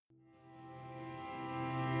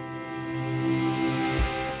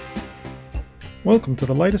Welcome to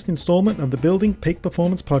the latest instalment of the Building Peak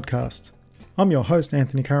Performance podcast. I'm your host,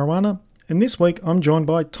 Anthony Caruana, and this week I'm joined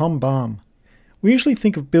by Tom Baum. We usually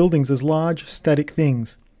think of buildings as large, static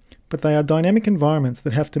things, but they are dynamic environments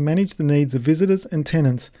that have to manage the needs of visitors and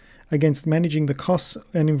tenants against managing the costs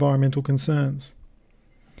and environmental concerns.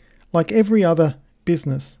 Like every other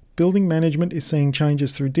business, building management is seeing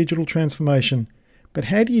changes through digital transformation, but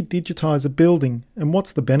how do you digitise a building and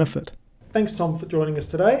what's the benefit? Thanks, Tom, for joining us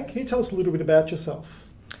today. Can you tell us a little bit about yourself?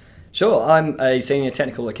 Sure, I'm a Senior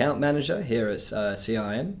Technical Account Manager here at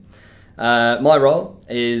CIM. My role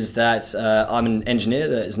is that I'm an engineer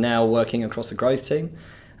that is now working across the growth team.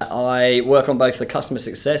 I work on both the customer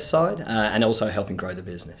success side and also helping grow the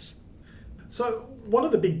business. So one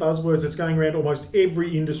of the big buzzwords that's going around almost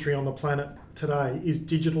every industry on the planet today is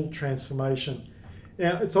digital transformation.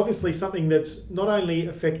 Now, it's obviously something that's not only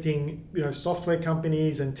affecting, software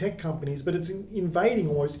companies and tech companies, but it's invading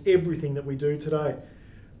almost everything that we do today.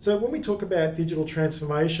 So when we talk about digital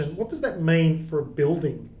transformation, what does that mean for a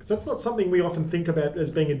building? Because that's not something we often think about as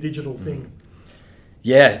being a digital thing.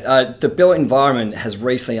 Yeah, the built environment has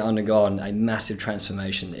recently undergone a massive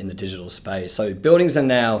transformation in the digital space. So buildings are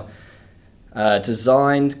now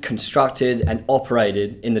designed, constructed, and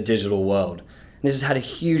operated in the digital world. This has had a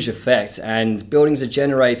huge effect, and buildings are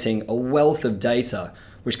generating a wealth of data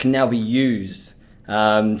which can now be used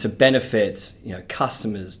to benefit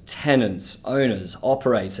customers, tenants, owners,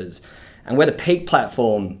 operators. And where the Peak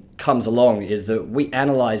platform comes along is that we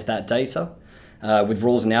analyze that data with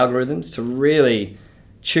rules and algorithms to really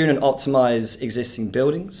tune and optimize existing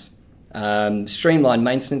buildings, streamline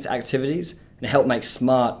maintenance activities, and help make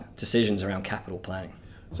smart decisions around capital planning.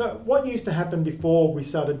 So what used to happen before we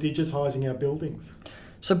started digitising our buildings?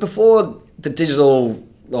 So before the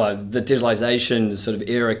digitalisation sort of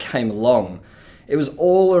era came along, it was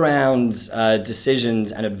all around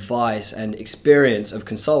decisions and advice and experience of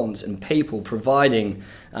consultants and people providing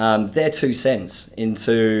their 2 cents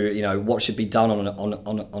into what should be done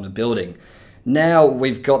on a building. Now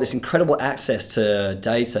we've got this incredible access to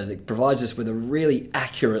data that provides us with a really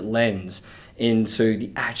accurate lens into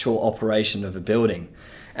the actual operation of a building.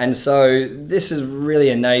 And so this has really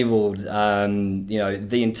enabled,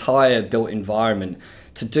 the entire built environment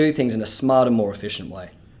to do things in a smarter, more efficient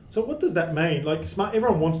way. So what does that mean?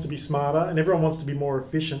 Everyone wants to be smarter and everyone wants to be more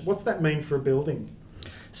efficient. What's that mean for a building?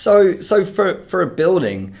 So for a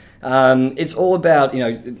building, it's all about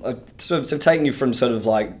sort of taking you from sort of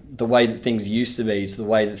like the way that things used to be to the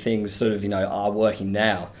way that things sort of are working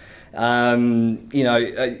now.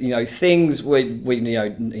 Things would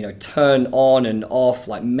turn on and off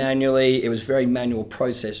like manually. It was very manual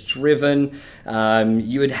process driven.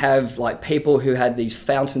 You would have like people who had these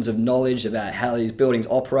fountains of knowledge about how these buildings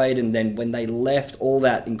operate, and then when they left, all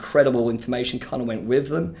that incredible information kind of went with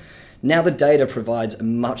them. Now the data provides a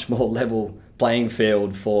much more level playing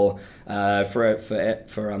field for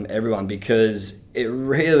everyone, because it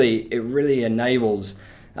really enables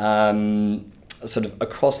sort of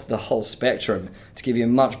across the whole spectrum to give you a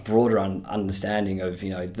much broader understanding of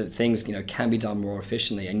that things can be done more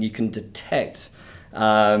efficiently, and you can detect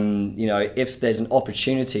if there's an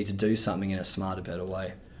opportunity to do something in a smarter, better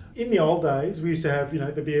way. In the old days, we used to have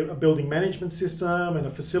there'd be a building management system and a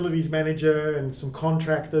facilities manager and some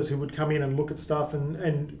contractors who would come in and look at stuff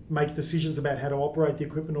and make decisions about how to operate the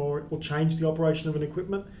equipment or change the operation of an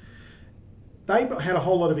equipment. They had a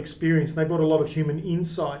whole lot of experience, and they brought a lot of human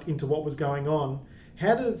insight into what was going on.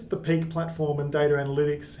 How does the Peak platform and data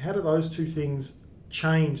analytics, how do those two things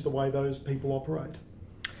change the way those people operate?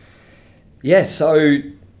 Yeah, so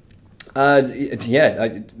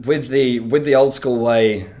with the old school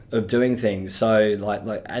way of doing things, so like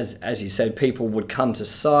as you said, people would come to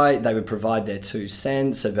site, they would provide their 2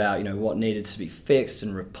 cents about what needed to be fixed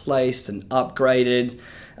and replaced and upgraded.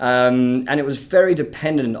 And it was very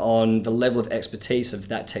dependent on the level of expertise of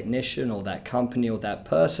that technician or that company or that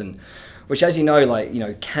person, which, as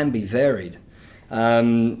can be varied.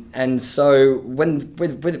 And so when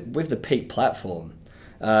with the Peak platform,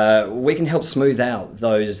 we can help smooth out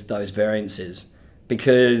those variances,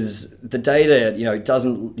 because the data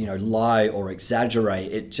doesn't lie or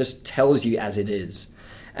exaggerate. It just tells you as it is,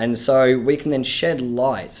 and so we can then shed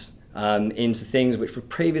light into things which were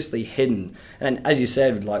previously hidden. And as you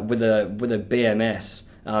said, like with a BMS,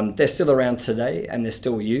 they're still around today and they're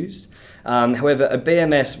still used. However, a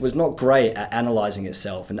BMS was not great at analysing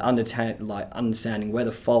itself and understanding where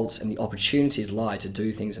the faults and the opportunities lie to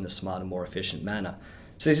do things in a smarter, more efficient manner.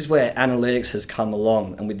 So this is where analytics has come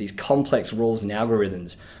along, and with these complex rules and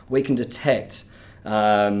algorithms, we can detect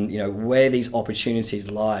where these opportunities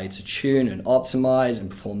lie to tune and optimize and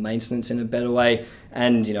perform maintenance in a better way,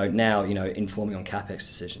 and now informing on CapEx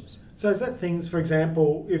decisions. So is that things, for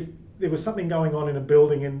example, if there was something going on in a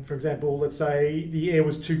building and, for example, let's say the air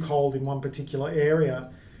was too cold in one particular area,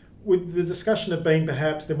 would the discussion have been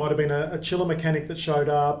perhaps there might have been a chiller mechanic that showed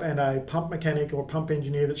up and a pump mechanic or pump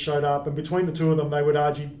engineer that showed up, and between the two of them they would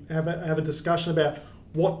have a discussion about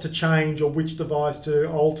what to change or which device to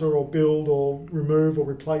alter or build or remove or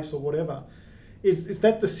replace or whatever. Is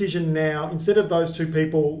that decision now, instead of those two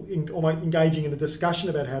people engaging in a discussion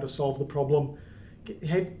about how to solve the problem,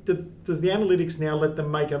 does the analytics now let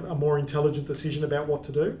them make a more intelligent decision about what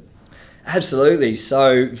to do? Absolutely.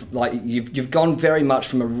 So, you've gone very much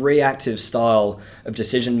from a reactive style of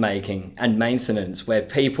decision making and maintenance, where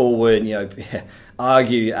people would,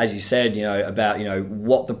 argue, as you said, about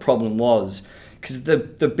what the problem was, because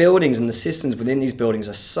the buildings and the systems within these buildings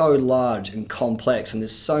are so large and complex, and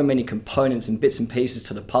there's so many components and bits and pieces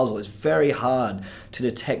to the puzzle. It's very hard to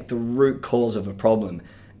detect the root cause of a problem.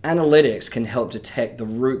 Analytics can help detect the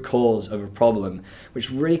root cause of a problem, which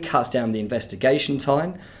really cuts down the investigation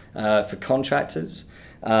time for contractors.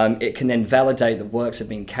 It can then validate that works have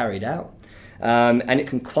been carried out, and it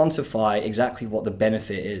can quantify exactly what the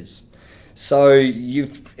benefit is. So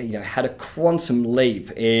you've had a quantum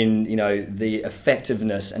leap in the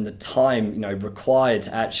effectiveness and the time required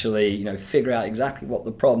to actually figure out exactly what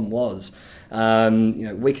the problem was.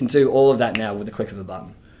 We can do all of that now with the click of a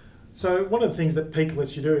button. So one of the things that Peak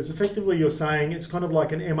lets you do is effectively you're saying it's kind of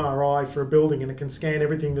like an MRI for a building, and it can scan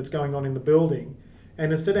everything that's going on in the building.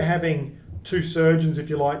 And instead of having two surgeons, if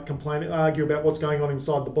you like, argue about what's going on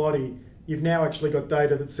inside the body, you've now actually got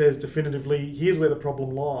data that says definitively here's where the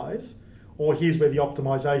problem lies, or here's where the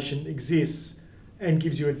optimization exists, and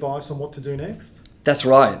gives you advice on what to do next. That's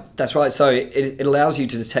right. So it allows you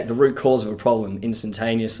to detect the root cause of a problem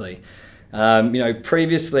instantaneously.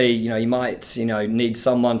 Previously, you might, need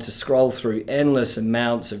someone to scroll through endless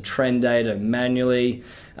amounts of trend data manually,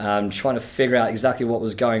 trying to figure out exactly what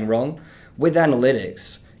was going wrong. With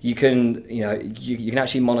analytics, you can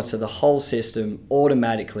actually monitor the whole system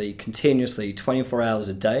automatically, continuously, 24 hours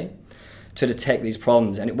a day to detect these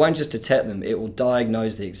problems. And it won't just detect them, it will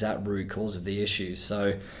diagnose the exact root cause of the issue.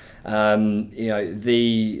 So,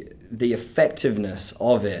 the effectiveness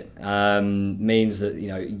of it means that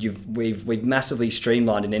we've massively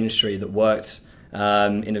streamlined an industry that worked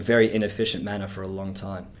in a very inefficient manner for a long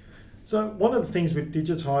time. So one of the things with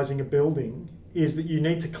digitising a building is that you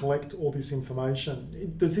need to collect all this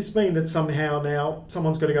information. Does this mean that somehow now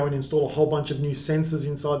someone's got to go and install a whole bunch of new sensors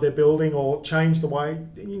inside their building, or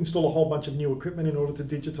install a whole bunch of new equipment in order to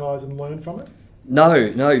digitise and learn from it?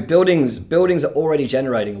 No. Buildings are already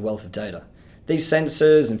generating a wealth of data. These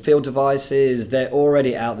sensors and field devices, they're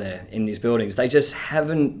already out there in these buildings. They just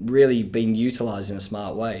haven't really been utilised in a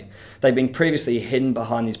smart way. They've been previously hidden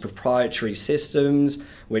behind these proprietary systems,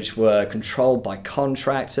 which were controlled by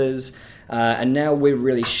contractors. And now we're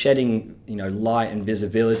really shedding, light and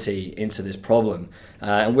visibility into this problem.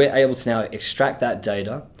 And we're able to now extract that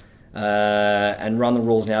data and run the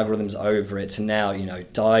rules and algorithms over it to now,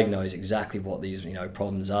 diagnose exactly what these,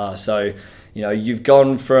 problems are. So, you've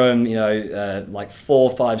gone from, 4 or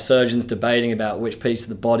 5 surgeons debating about which piece of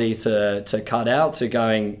the body to cut out to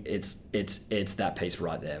going, it's that piece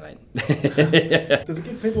right there, mate. Does it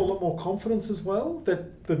give people a lot more confidence as well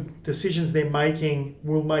that the decisions they're making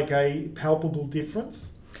will make a palpable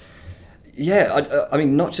difference? Yeah, I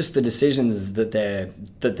mean, not just the decisions that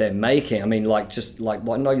they're making. I mean, not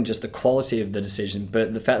even just the quality of the decision,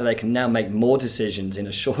 but the fact that they can now make more decisions in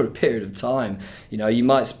a shorter period of time. You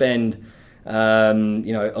might spend a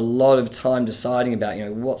lot of time deciding about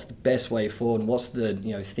what's the best way forward and what's the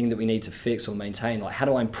thing that we need to fix or maintain. Like, how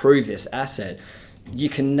do I improve this asset? You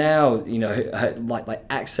can now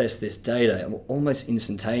access this data almost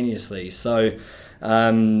instantaneously. So.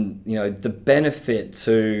 The benefit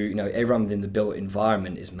to everyone within the built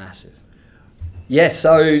environment is massive. Yeah,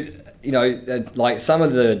 so some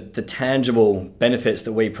of the tangible benefits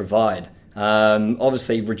that we provide.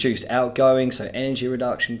 Obviously, reduced outgoing, so energy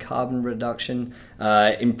reduction, carbon reduction,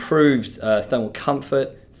 improved thermal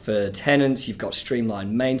comfort for tenants. You've got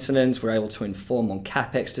streamlined maintenance. We're able to inform on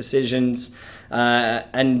CapEx decisions,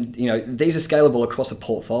 and these are scalable across a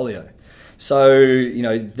portfolio. So,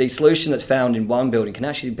 the solution that's found in one building can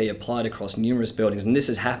actually be applied across numerous buildings. And this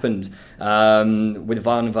has happened with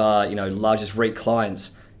one of our, largest REIT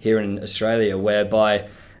clients here in Australia, whereby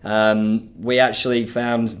we actually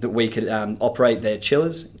found that we could operate their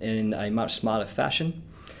chillers in a much smarter fashion.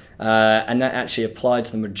 and that actually applied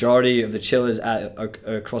to the majority of the chillers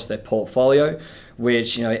across their portfolio,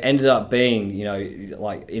 which ended up being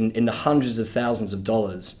like in the hundreds of thousands of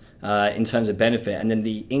dollars in terms of benefit, and then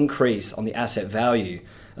the increase on the asset value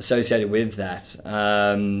associated with that,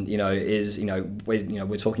 is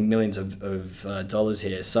we're talking millions of dollars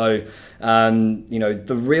here. So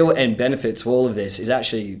the real end benefit to all of this is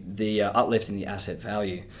actually the uplift in the asset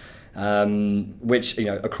value, which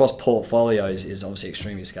across portfolios is obviously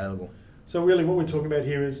extremely scalable. So really, what we're talking about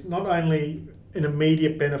here is not only an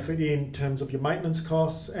immediate benefit in terms of your maintenance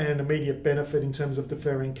costs and an immediate benefit in terms of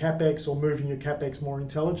deferring capex or moving your capex more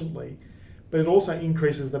intelligently, but it also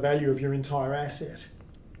increases the value of your entire asset.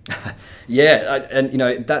 Yeah,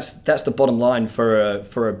 and that's the bottom line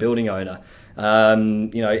for a building owner.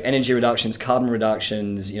 Energy reductions, carbon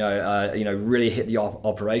reductions, really hit the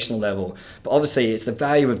operational level. But obviously, it's the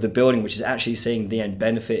value of the building which is actually seeing the end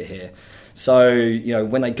benefit here. So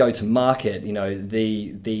when they go to market,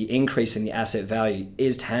 the increase in the asset value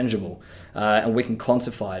is tangible, and we can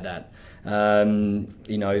quantify that.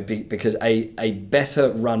 Because a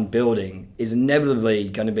better run building is inevitably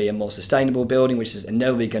going to be a more sustainable building, which is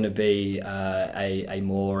inevitably going to be a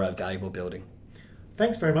more valuable building.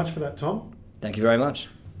 Thanks very much for that, Tom. Thank you very much.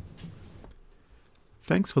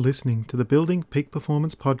 Thanks for listening to the Building Peak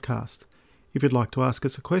Performance podcast. If you'd like to ask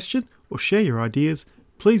us a question or share your ideas,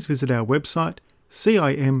 please visit our website,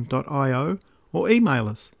 cim.io, or email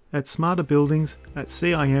us at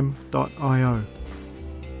smarterbuildings@cim.io.